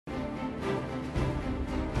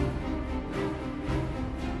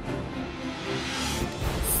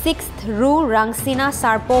6th Ru-Rangsina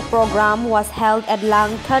Sarpo program was held at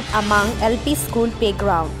Langthat Amang LP school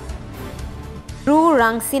playground.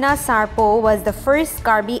 Ru-Rangsina Sarpo was the first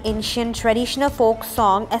Karbi ancient traditional folk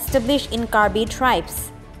song established in Karbi tribes.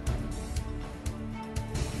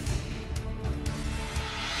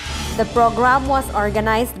 The program was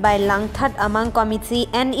organized by Langthat Amang Committee,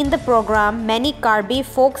 and in the program, many Karbi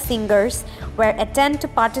folk singers were attended to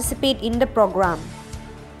participate in the program.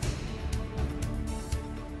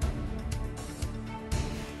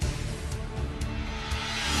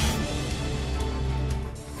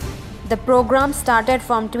 The program started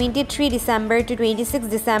from 23 December to 26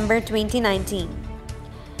 December 2019.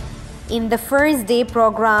 In the first day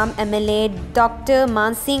program, MLA Dr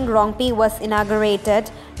Mansing Rongpi was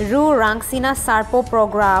inaugurated, Ru-Rangsina Sarpo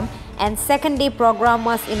program, and second day program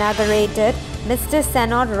was inaugurated, Mr.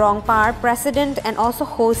 Senot Rongphar President, and also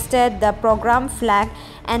hosted the program flag,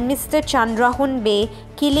 and Mr. Chandrahun Bey,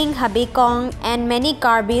 Killing Habe and many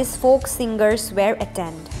karbis folk singers were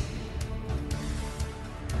attended.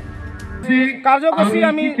 কার্যসূচী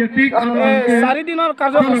আমি 4 দিনৰ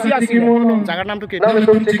কাৰ্যসূচী আছিল জাগাৰ নামটো কি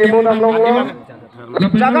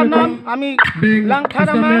জাগাৰ নাম আমি লাংথাত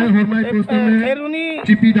আমাং খেৰুনি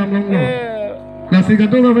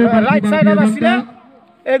ৰাইট সাইডত আছিল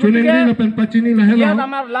ইয়াত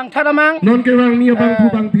আমাৰ লাংথাত আমাং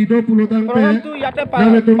ইয়াতে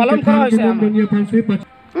পালন কৰা হৈছে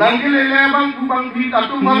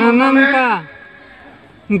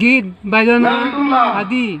গীত বাজনা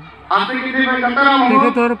আদি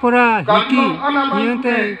তেখেতৰ পৰা শিকি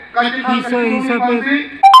সিহঁতে ঈশ্বৰ হিচাপে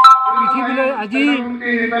পৃথিৱীলৈ আজি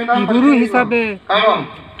গুৰু হিচাপে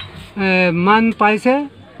মান পাইছে।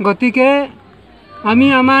 গতিকে আমি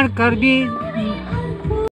আমাৰ কাৰ্বি